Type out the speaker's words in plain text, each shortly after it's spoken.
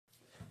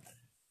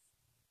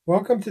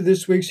Welcome to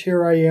this week's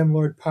Here I Am,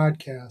 Lord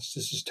podcast.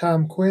 This is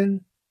Tom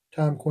Quinn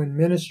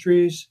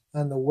Ministries,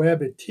 on the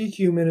web at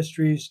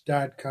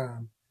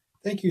tqministries.com.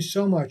 Thank you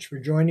so much for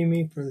joining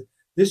me for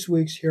this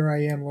week's Here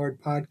I Am, Lord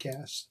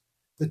podcast,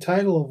 the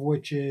title of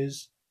which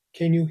is,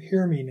 Can You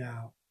Hear Me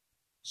Now?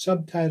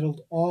 Subtitled,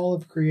 All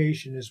of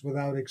Creation is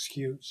Without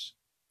Excuse.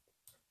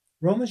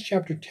 Romans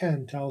chapter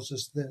 10 tells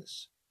us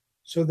this,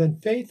 So then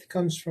faith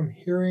comes from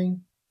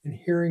hearing, and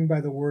hearing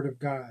by the word of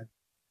God.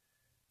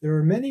 There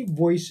are many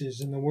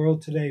voices in the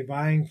world today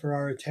vying for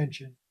our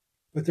attention,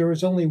 but there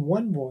is only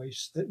one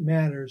voice that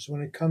matters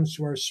when it comes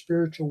to our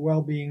spiritual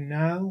well-being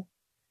now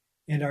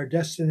and our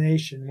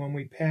destination when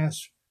we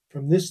pass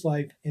from this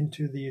life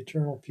into the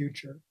eternal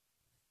future.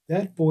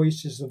 That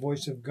voice is the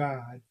voice of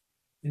God,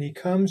 and He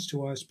comes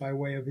to us by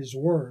way of His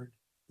Word,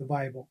 the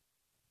Bible.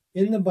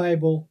 In the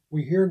Bible,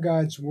 we hear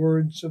God's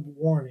words of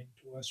warning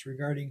to us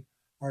regarding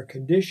our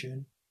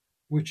condition,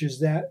 which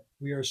is that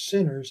we are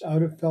sinners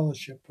out of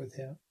fellowship with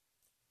Him.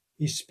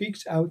 He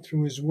speaks out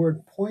through His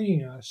Word,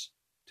 pointing us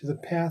to the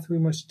path we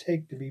must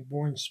take to be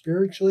born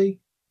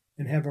spiritually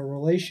and have a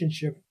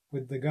relationship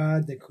with the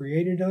God that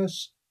created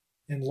us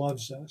and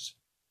loves us.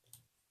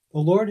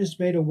 The Lord has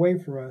made a way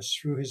for us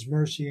through His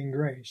mercy and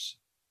grace.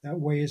 That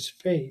way is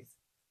faith.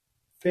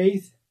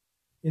 Faith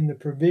in the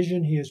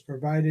provision He has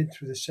provided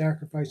through the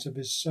sacrifice of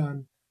His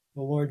Son,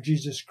 the Lord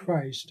Jesus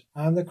Christ,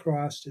 on the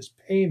cross as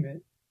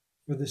payment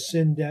for the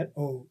sin debt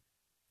owed.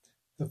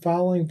 The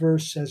following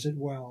verse says it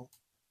well.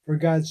 For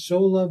God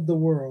so loved the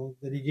world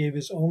that He gave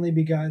His only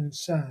begotten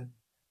Son,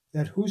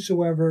 that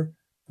whosoever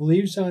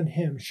believes on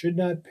Him should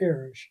not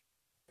perish,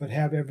 but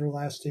have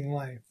everlasting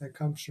life. That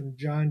comes from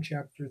John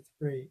chapter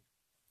 3.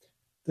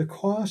 The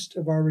cost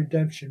of our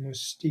redemption was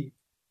steep.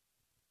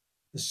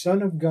 The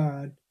Son of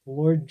God, the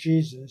Lord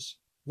Jesus,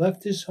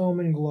 left His home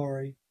in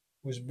glory,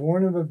 was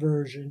born of a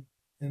virgin,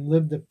 and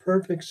lived a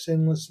perfect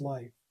sinless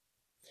life.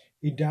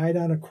 He died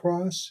on a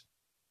cross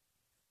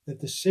that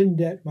the sin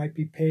debt might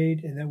be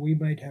paid and that we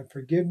might have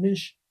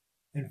forgiveness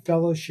and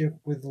fellowship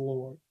with the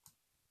Lord.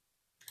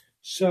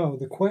 So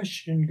the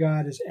question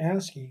God is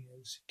asking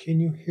is, can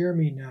you hear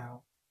me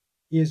now?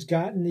 He has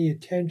gotten the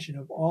attention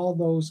of all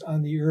those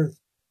on the earth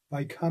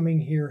by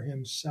coming here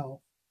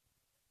Himself.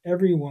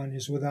 Everyone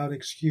is without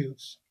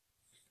excuse.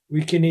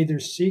 We can either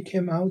seek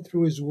Him out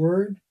through His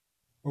Word,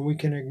 or we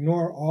can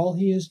ignore all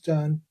He has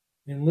done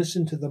and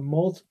listen to the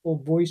multiple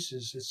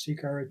voices that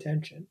seek our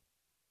attention.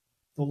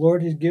 The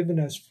Lord has given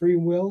us free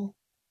will,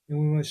 and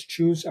we must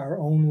choose our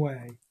own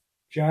way.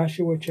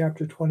 Joshua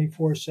chapter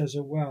 24 says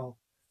it well.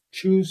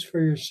 Choose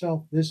for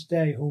yourself this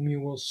day whom you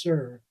will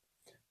serve.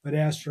 But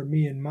as for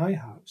me and my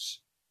house,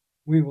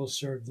 we will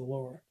serve the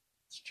Lord.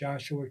 It's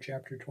Joshua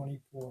chapter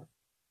 24.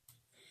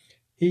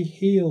 He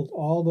healed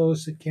all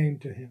those that came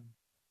to Him.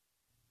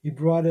 He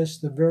brought us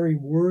the very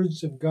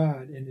words of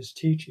God in His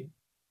teaching.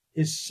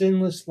 His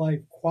sinless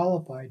life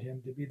qualified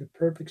Him to be the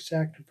perfect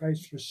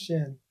sacrifice for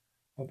sin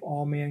of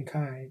all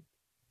mankind.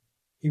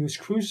 He was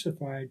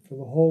crucified for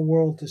the whole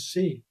world to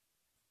see,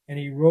 and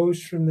He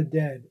rose from the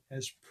dead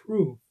as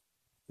proof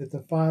that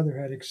the Father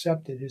had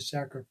accepted His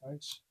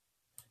sacrifice.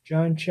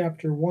 John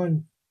chapter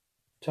 1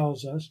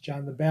 tells us,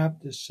 John the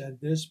Baptist said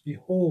this,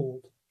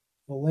 Behold,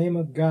 the Lamb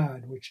of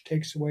God, which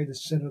takes away the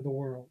sin of the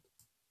world.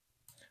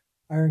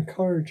 I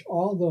encourage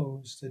all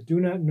those that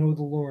do not know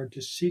the Lord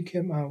to seek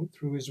Him out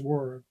through His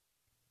Word.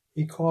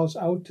 He calls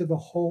out to the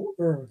whole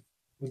earth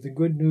with the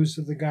good news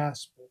of the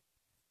gospel.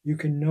 You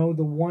can know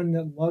the one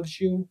that loves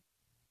you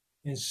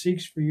and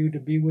seeks for you to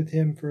be with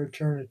Him for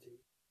eternity.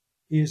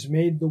 He has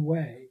made the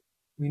way.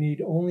 We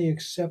need only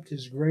accept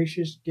His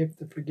gracious gift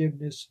of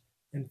forgiveness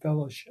and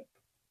fellowship.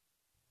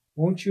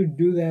 Won't you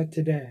do that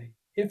today?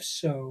 If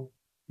so,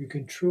 you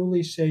can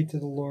truly say to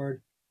the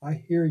Lord, I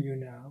hear you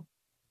now.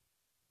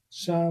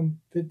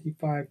 Psalm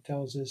 55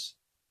 tells us,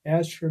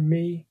 As for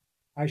me,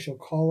 I shall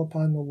call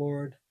upon the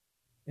Lord,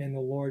 and the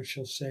Lord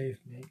shall save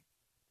me.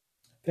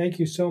 Thank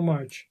you so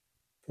much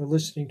for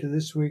listening to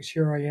this week's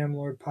Here I Am,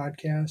 Lord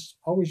podcast.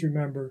 Always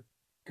remember,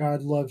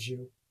 God loves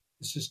you.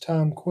 This is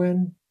Tom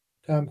Quinn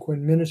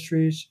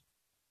Ministries.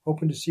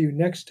 Hoping to see you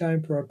next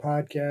time for our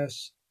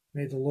podcast.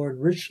 May the Lord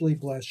richly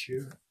bless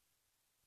you.